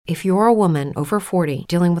If you're a woman over 40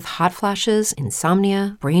 dealing with hot flashes,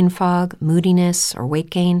 insomnia, brain fog, moodiness, or weight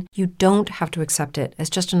gain, you don't have to accept it as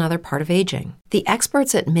just another part of aging. The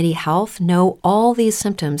experts at MIDI Health know all these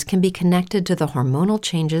symptoms can be connected to the hormonal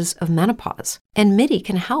changes of menopause. And MIDI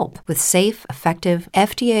can help with safe, effective,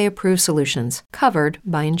 FDA-approved solutions covered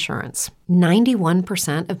by insurance.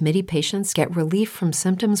 91% of MIDI patients get relief from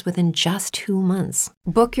symptoms within just 2 months.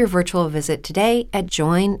 Book your virtual visit today at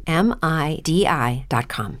joinmidi.com.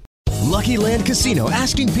 Lucky Land Casino,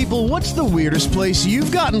 asking people, what's the weirdest place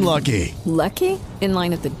you've gotten lucky? Lucky? In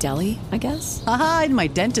line at the deli, I guess? Aha, in my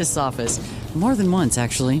dentist's office. More than once,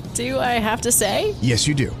 actually. Do I have to say? Yes,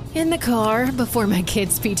 you do. In the car before my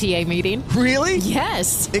kids' PTA meeting. Really?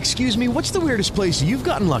 Yes. Excuse me, what's the weirdest place you've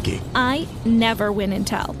gotten lucky? I never win and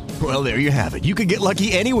tell. Well, there you have it. You can get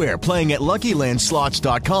lucky anywhere, playing at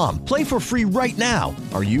LuckyLandSlots.com. Play for free right now.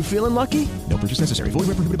 Are you feeling lucky? No purchase necessary. Void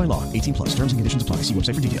where prohibited by law. 18 plus. Terms and conditions apply. See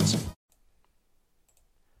website for details.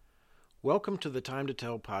 Welcome to the Time to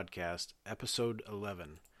Tell podcast, episode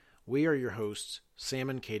 11. We are your hosts, Sam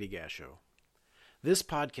and Katie Gasho. This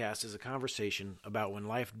podcast is a conversation about when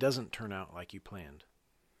life doesn't turn out like you planned.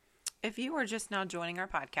 If you are just now joining our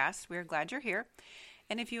podcast, we are glad you're here.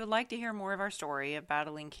 And if you would like to hear more of our story of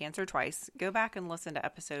battling cancer twice, go back and listen to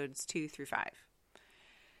episodes 2 through 5.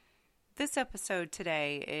 This episode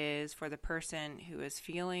today is for the person who is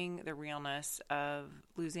feeling the realness of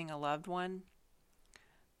losing a loved one,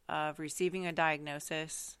 of receiving a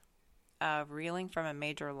diagnosis, of reeling from a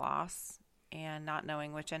major loss and not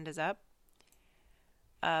knowing which end is up,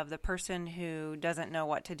 of the person who doesn't know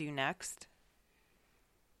what to do next.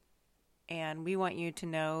 And we want you to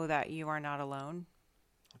know that you are not alone.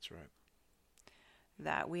 That's right.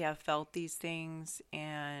 That we have felt these things,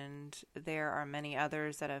 and there are many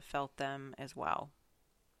others that have felt them as well.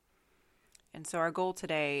 And so our goal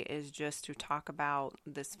today is just to talk about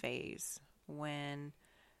this phase when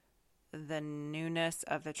the newness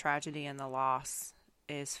of the tragedy and the loss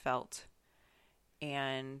is felt,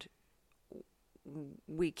 and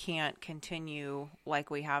we can't continue like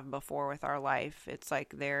we have before with our life. It's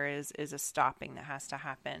like there is a stopping that has to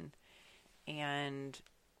happen, and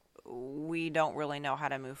we don't really know how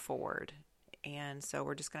to move forward. And so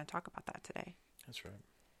we're just going to talk about that today. That's right.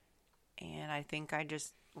 And I think I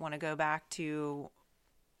just want to go back to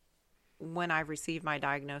when I received my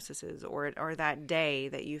diagnoses, or that day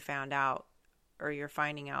that you found out, or you're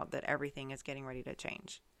finding out that everything is getting ready to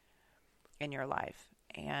change in your life.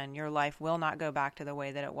 And your life will not go back to the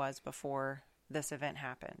way that it was before this event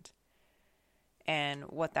happened, and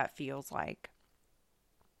what that feels like.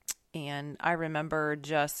 And I remember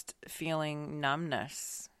just feeling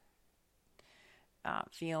numbness,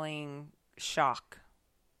 feeling shock,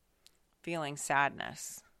 feeling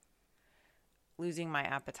sadness, losing my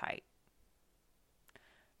appetite,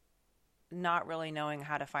 not really knowing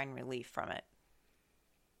how to find relief from it.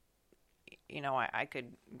 You know, I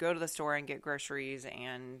could go to the store and get groceries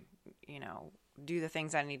and, do the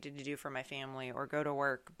things I needed to do for my family or go to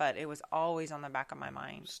work, but it was always on the back of my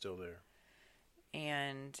mind. Still there.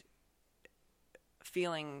 And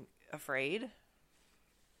feeling afraid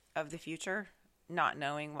of the future, not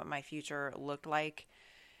knowing what my future looked like,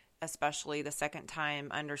 especially the second time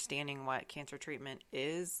understanding what cancer treatment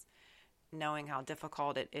is, knowing how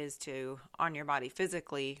difficult it is on your body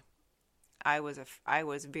physically. I was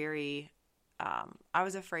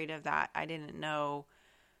afraid of that. I didn't know.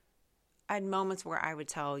 I had moments where I would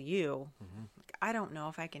tell you, I don't know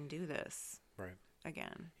if I can do this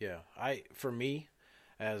again. Yeah. For me,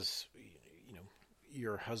 as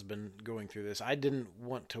your husband going through this, I didn't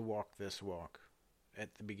want to walk this walk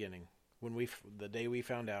at the beginning. The day we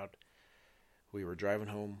found out, we were driving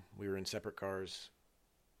home, we were in separate cars,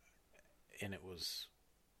 and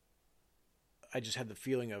I just had the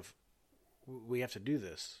feeling of, we have to do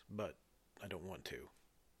this, but I don't want to.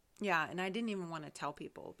 Yeah, and I didn't even want to tell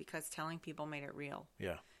people, because telling people made it real.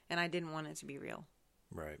 Yeah. And I didn't want it to be real.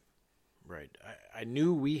 Right. I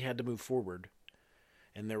knew we had to move forward,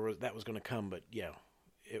 and that was going to come, but yeah,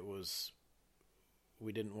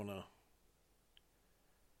 we didn't want to,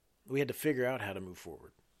 we had to figure out how to move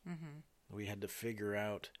forward. Mm-hmm. We had to figure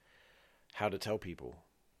out how to tell people,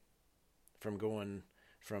 from going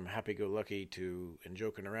from happy-go-lucky and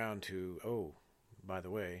joking around to, oh, by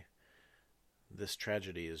the way, this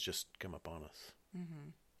tragedy has just come upon us.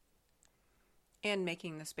 Mm-hmm. And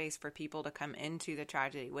making the space for people to come into the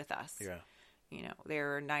tragedy with us. Yeah.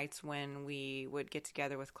 There are nights when we would get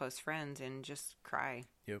together with close friends and just cry.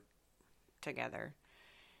 Yep. Together.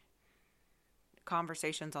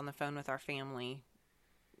 Conversations on the phone with our family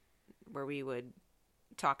where we would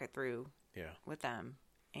talk it through with them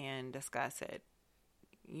and discuss it.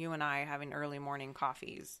 you and I having early morning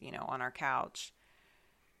coffees, on our couch,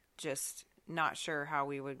 just not sure how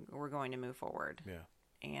we're going to move forward. Yeah.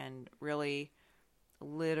 And really,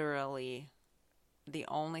 literally, the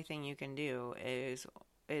only thing you can do is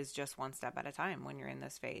just one step at a time when you're in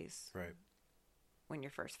this phase. Right. When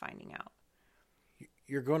you're first finding out.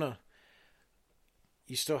 You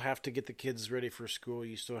still have to get the kids ready for school.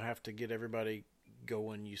 You still have to get everybody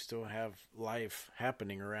going. You still have life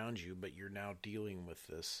happening around you, but you're now dealing with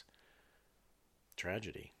this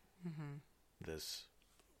tragedy, this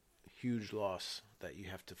huge loss that you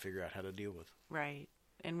have to figure out how to deal with. Right.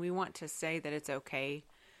 And we want to say that it's okay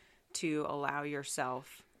to allow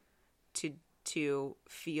yourself to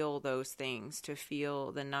feel those things, to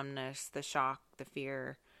feel the numbness, the shock, the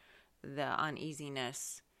fear, the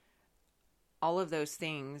uneasiness. All of those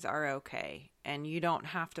things are okay. And you don't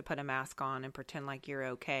have to put a mask on and pretend like you're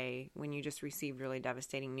okay when you just received really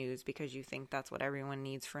devastating news because you think that's what everyone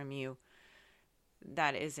needs from you.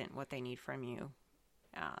 That isn't what they need from you.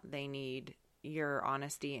 They need your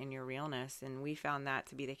honesty and your realness. And we found that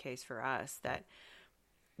to be the case for us, that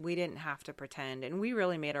we didn't have to pretend. And we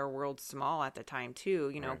really made our world small at the time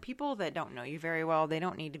too. Right. People that don't know you very well, they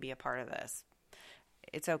don't need to be a part of this.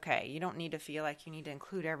 It's okay. You don't need to feel like you need to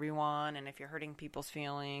include everyone. And if you're hurting people's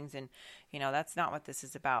feelings, and, that's not what this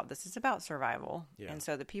is about. This is about survival. Yeah. And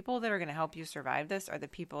so the people that are going to help you survive this are the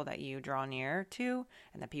people that you draw near to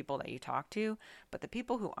and the people that you talk to. But the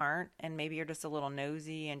people who aren't, and maybe you're just a little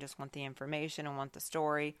nosy and just want the information and want the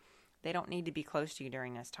story, they don't need to be close to you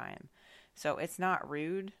during this time. So it's not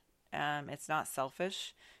rude. It's not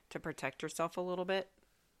selfish to protect yourself a little bit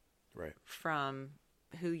Right. from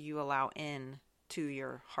who you allow in to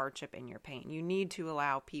your hardship and your pain. You need to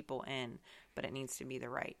allow people in, but it needs to be the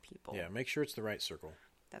right people. Yeah, make sure it's the right circle.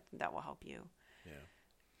 That will help you.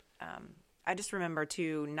 Yeah. I just remember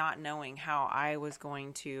too not knowing how I was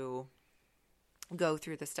going to go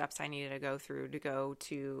through the steps I needed to go through to go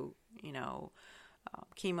to,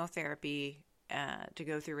 chemotherapy, to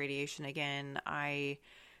go through radiation again. I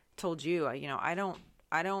told you, I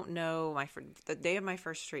don't know the day of my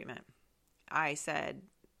first treatment. I said,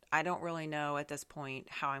 I don't really know at this point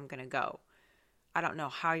how I'm going to go. I don't know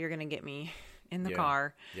how you're going to get me in the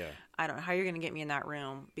car. Yeah. I don't know how you're going to get me in that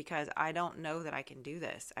room because I don't know that I can do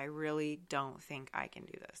this. I really don't think I can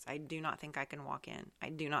do this. I do not think I can walk in. I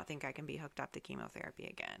do not think I can be hooked up to chemotherapy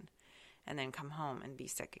again and then come home and be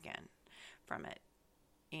sick again from it.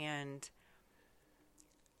 And,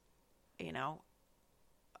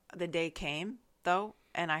 the day came though,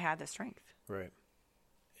 and I had the strength. Right.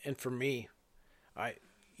 And for me,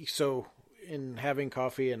 so in having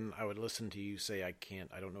coffee, and I would listen to you say, I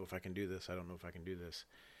don't know if I can do this. I don't know if I can do this.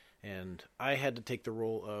 And I had to take the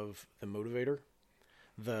role of the motivator,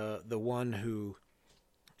 the one who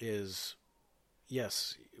is,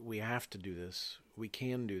 yes, we have to do this. We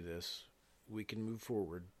can do this. We can move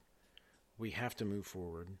forward. We have to move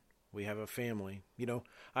forward. We have a family.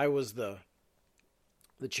 I was the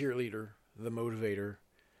cheerleader, the motivator,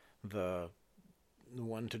 the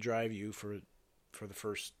one to drive you for the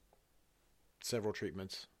first several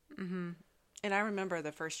treatments. Mm-hmm. And I remember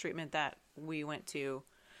the first treatment that we went to,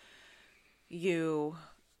 you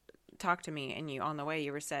talked to me, and on the way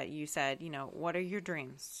you said, what are your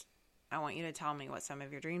dreams? I want you to tell me what some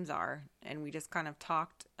of your dreams are. And we just kind of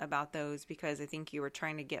talked about those because I think you were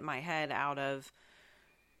trying to get my head out of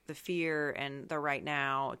the fear and the right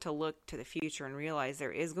now to look to the future and realize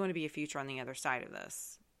there is going to be a future on the other side of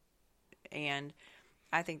this. And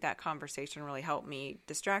I think that conversation really helped me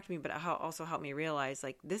distract me, but it also helped me realize,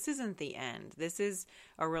 this isn't the end. This is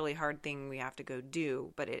a really hard thing we have to go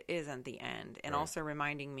do, but it isn't the end. And also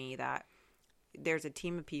reminding me that there's a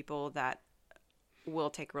team of people that will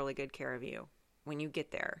take really good care of you when you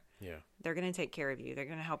get there. Yeah. They're going to take care of you. They're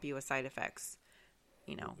going to help you with side effects,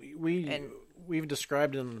 We've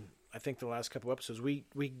described in, I think, the last couple episodes, we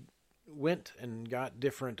went and got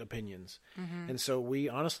different opinions. Mm-hmm. And so we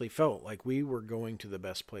honestly felt like we were going to the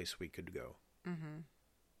best place we could go. Mm-hmm.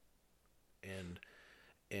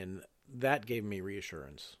 And that gave me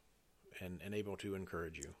reassurance and able to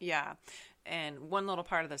encourage you. Yeah. And one little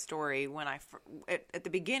part of the story, when at the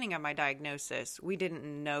beginning of my diagnosis, we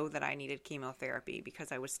didn't know that I needed chemotherapy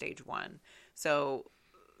because I was stage 1. So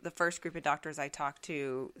the first group of doctors I talked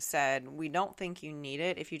to said, we don't think you need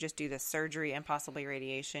it. If you just do the surgery and possibly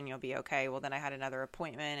radiation, you'll be okay. Well, then I had another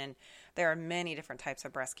appointment, and there are many different types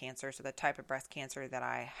of breast cancer. So the type of breast cancer that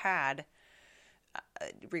I had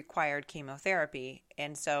required chemotherapy.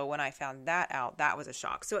 And so when I found that out, that was a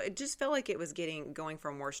shock. So it just felt like it was going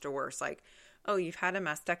from worse to worse. Like, oh, you've had a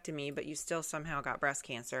mastectomy, but you still somehow got breast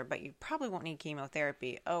cancer, but you probably won't need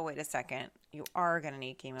chemotherapy. Oh, wait a second. you are going to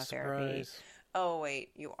need chemotherapy. Surprise. Oh,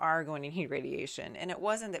 wait, you are going to need radiation. And it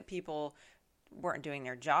wasn't that people weren't doing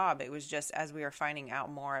their job. It was just as we were finding out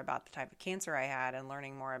more about the type of cancer I had and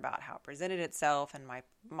learning more about how it presented itself and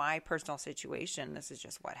my personal situation, this is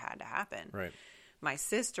just what had to happen. Right. My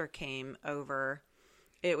sister came over.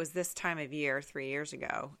 It was this time of year 3 years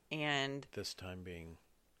ago. And This time being...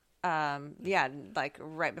 yeah, like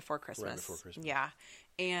right before Christmas. Right before Christmas. Yeah.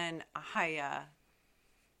 And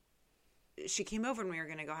she came over and we were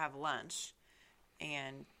going to go have lunch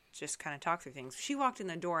and just kind of talk through things. She walked in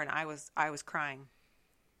the door and I was crying.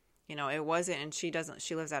 You know, it wasn't, and she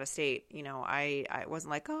lives out of state. You know, I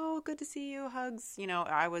wasn't like, oh, good to see you, hugs. You know,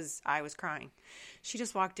 I was crying. She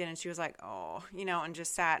just walked in and she was like, oh, you know, and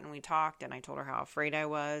just sat and we talked and I told her how afraid I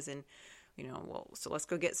was and, you know, well, so let's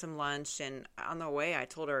go get some lunch. And on the way I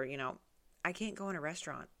told her, you know, I can't go in a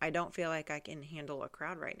restaurant. I don't feel like I can handle a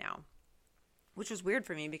crowd right now, which was weird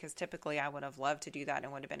for me because typically I would have loved to do that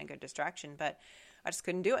and would have been a good distraction, but I just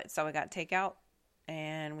couldn't do it. So I got takeout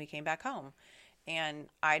and we came back home. And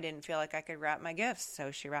I didn't feel like I could wrap my gifts, so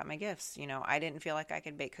she wrapped my gifts. You know, I didn't feel like I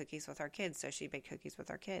could bake cookies with our kids, so she baked cookies with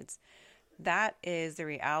our kids. That is the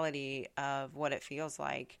reality of what it feels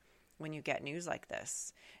like when you get news like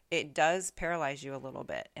this. It does paralyze you a little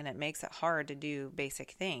bit, and it makes it hard to do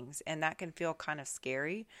basic things. And that can feel kind of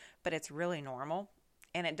scary, but it's really normal,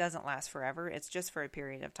 and it doesn't last forever. It's just for a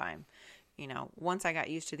period of time. You know, once I got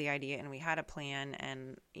used to the idea and we had a plan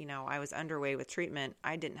and, you know, I was underway with treatment,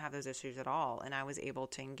 I didn't have those issues at all. And I was able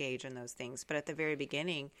to engage in those things. But at the very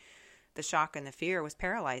beginning, the shock and the fear was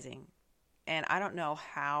paralyzing. And I don't know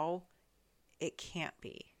how it can't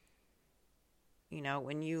be, you know,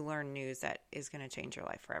 when you learn news that is going to change your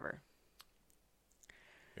life forever.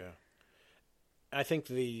 Yeah. I think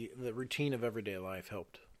the routine of everyday life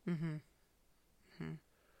helped. Mm-hmm. Mm-hmm.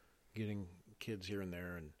 Getting kids here and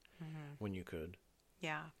there and when you could.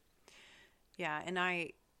 Yeah. Yeah. And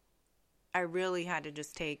I really had to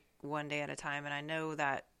just take one day at a time. And I know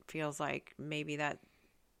that feels like maybe that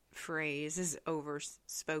phrase is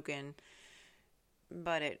overspoken,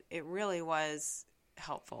 but it really was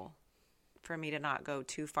helpful for me to not go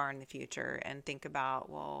too far in the future and think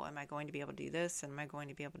about, well, am I going to be able to do this? Am I going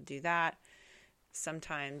to be able to do that?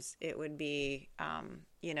 Sometimes it would be,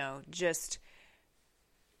 you know, just...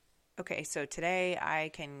 Okay, so today I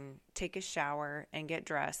can take a shower and get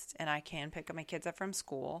dressed and I can pick up my kids up from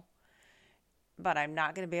school, but I'm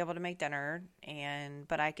not going to be able to make dinner,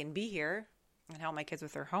 but I can be here and help my kids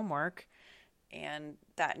with their homework, and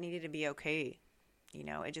that needed to be okay. You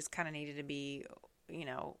know, it just kind of needed to be, you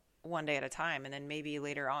know, one day at a time, and then maybe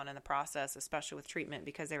later on in the process, especially with treatment,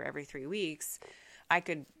 because they were every 3 weeks, I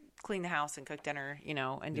could clean the house and cook dinner, you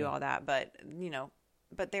know, and do all that, but, you know,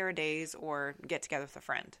 but there are days or get together with a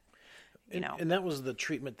friend. You know. And that was the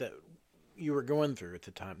treatment that you were going through at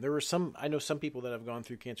the time. There were I know some people that have gone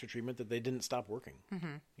through cancer treatment that they didn't stop working,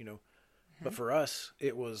 you know, but for us,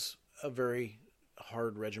 it was a very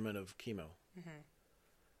hard regimen of chemo.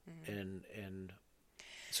 And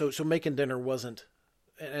so making dinner wasn't,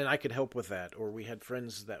 and I could help with that, or we had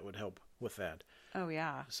friends that would help with that. Oh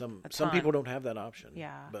yeah. Some people don't have that option.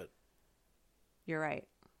 Yeah. But you're right.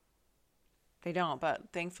 They don't, but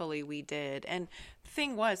thankfully we did. And the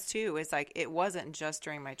thing was, too, is like it wasn't just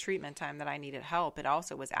during my treatment time that I needed help. It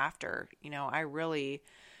also was after. You know, I really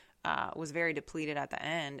was very depleted at the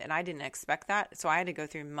end, and I didn't expect that. So I had to go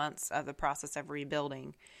through months of the process of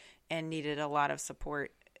rebuilding and needed a lot of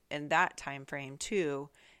support in that time frame, too.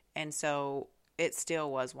 And so it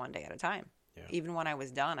still was one day at a time. Yeah. Even when I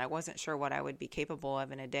was done, I wasn't sure what I would be capable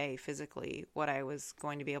of in a day physically, what I was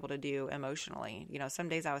going to be able to do emotionally. You know, some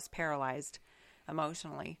days I was paralyzed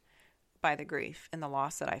emotionally by the grief and the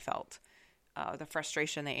loss that I felt, the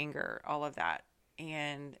frustration, the anger, all of that.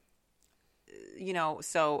 And, you know,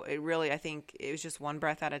 so it really, I think it was just one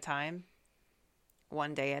breath at a time,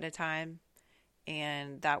 one day at a time.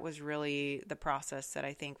 And that was really the process that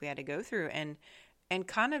I think we had to go through. And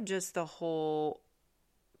kind of just the whole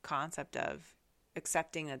concept of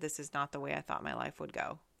accepting that this is not the way I thought my life would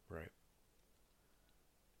go. Right.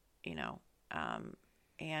 You know,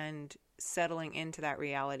 and settling into that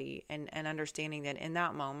reality and understanding that in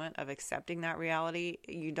that moment of accepting that reality,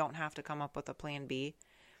 you don't have to come up with a plan B.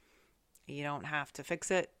 You don't have to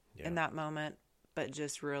fix it in that moment, but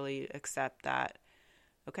just really accept that,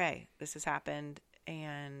 okay, this has happened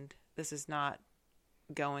and this is not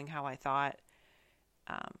going how I thought.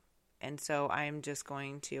 And so I'm just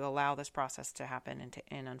going to allow this process to happen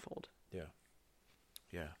and unfold. Yeah.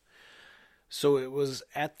 Yeah. So it was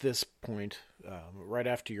at this point, right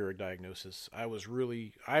after your diagnosis, I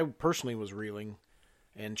personally was reeling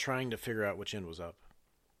and trying to figure out which end was up.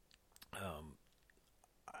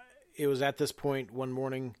 It was at this point one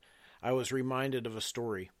morning I was reminded of a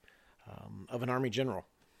story of an army general.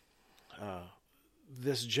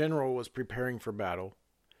 This general was preparing for battle.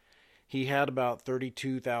 He had about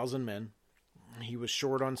 32,000 men. He was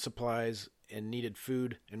short on supplies and needed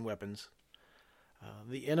food and weapons.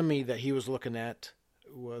 The enemy that he was looking at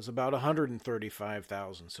was about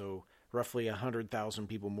 135,000, so roughly 100,000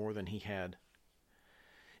 people more than he had.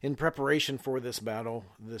 In preparation for this battle,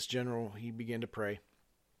 this general, he began to pray.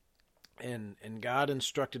 And God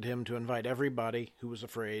instructed him to invite everybody who was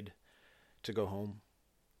afraid to go home.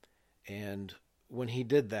 And when he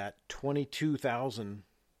did that, 22,000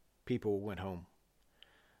 people went home,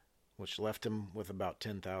 which left him with about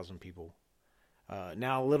 10,000 people.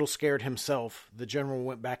 Now a little scared himself, the general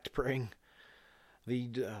went back to praying.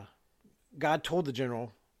 God told the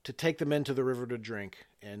general to take the men to the river to drink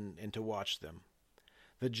and to watch them.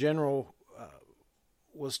 The general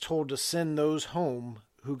was told to send those home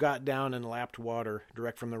who got down and lapped water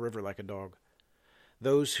direct from the river like a dog.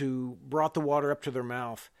 Those who brought the water up to their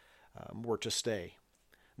mouth were to stay.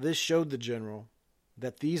 This showed the general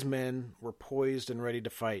that these men were poised and ready to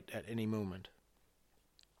fight at any moment.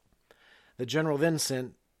 The general then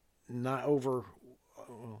sent over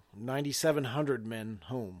 9,700 men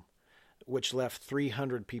home, which left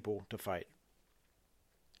 300 people to fight.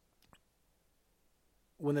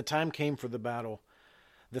 When the time came for the battle,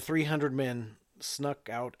 the 300 men snuck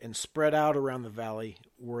out and spread out around the valley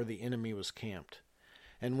where the enemy was camped.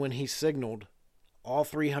 And when he signaled, all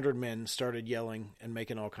 300 men started yelling and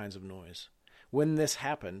making all kinds of noise. When this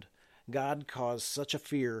happened, God caused such a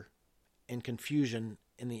fear and confusion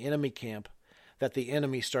in the enemy camp that the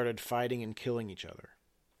enemy started fighting and killing each other.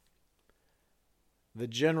 The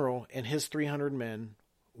general and his 300 men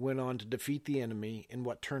went on to defeat the enemy in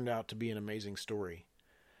what turned out to be an amazing story.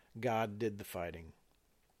 God did the fighting.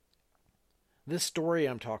 This story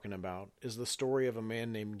I'm talking about is the story of a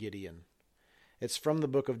man named Gideon. It's from the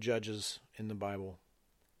book of Judges in the Bible.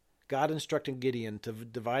 God instructed Gideon to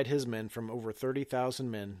divide his men from over 30,000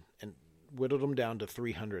 men and whittled them down to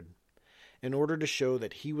 300 in order to show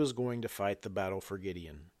that he was going to fight the battle for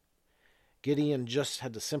Gideon. Gideon just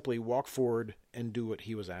had to simply walk forward and do what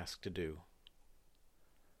he was asked to do.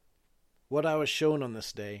 What I was shown on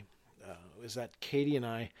this day is that Katie and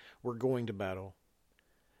I were going to battle.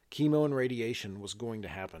 Chemo and radiation was going to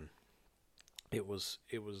happen. It was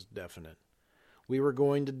definite. We were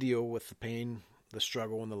going to deal with the pain, the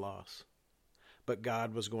struggle, and the loss. But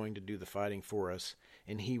God was going to do the fighting for us,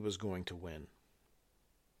 and He was going to win.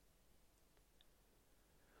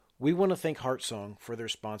 We want to thank Heartsong for their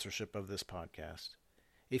sponsorship of this podcast.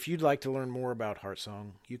 If you'd like to learn more about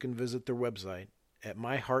Heartsong, you can visit their website at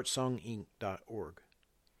myheartsonginc.org.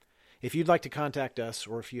 If you'd like to contact us,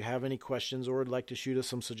 or if you have any questions or would like to shoot us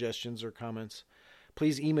some suggestions or comments,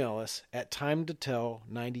 please email us at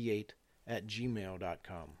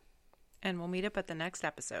timetotell98@gmail.com. And we'll meet up at the next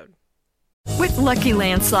episode. With Lucky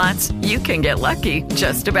Land Slots, you can get lucky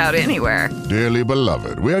just about anywhere. Dearly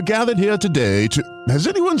beloved, we are gathered here today to... Has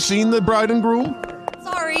anyone seen the bride and groom?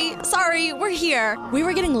 Sorry, we're here. We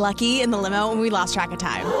were getting lucky in the limo and we lost track of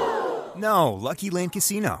time. No, Lucky Land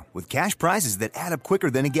Casino, with cash prizes that add up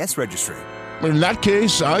quicker than a guest registry. In that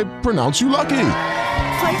case, I pronounce you lucky.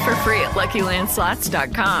 Play for free at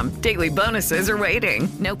LuckyLandSlots.com. Daily bonuses are waiting.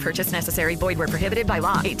 No purchase necessary. Void where prohibited by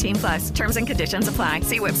law. 18+. Terms and conditions apply.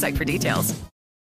 See website for details.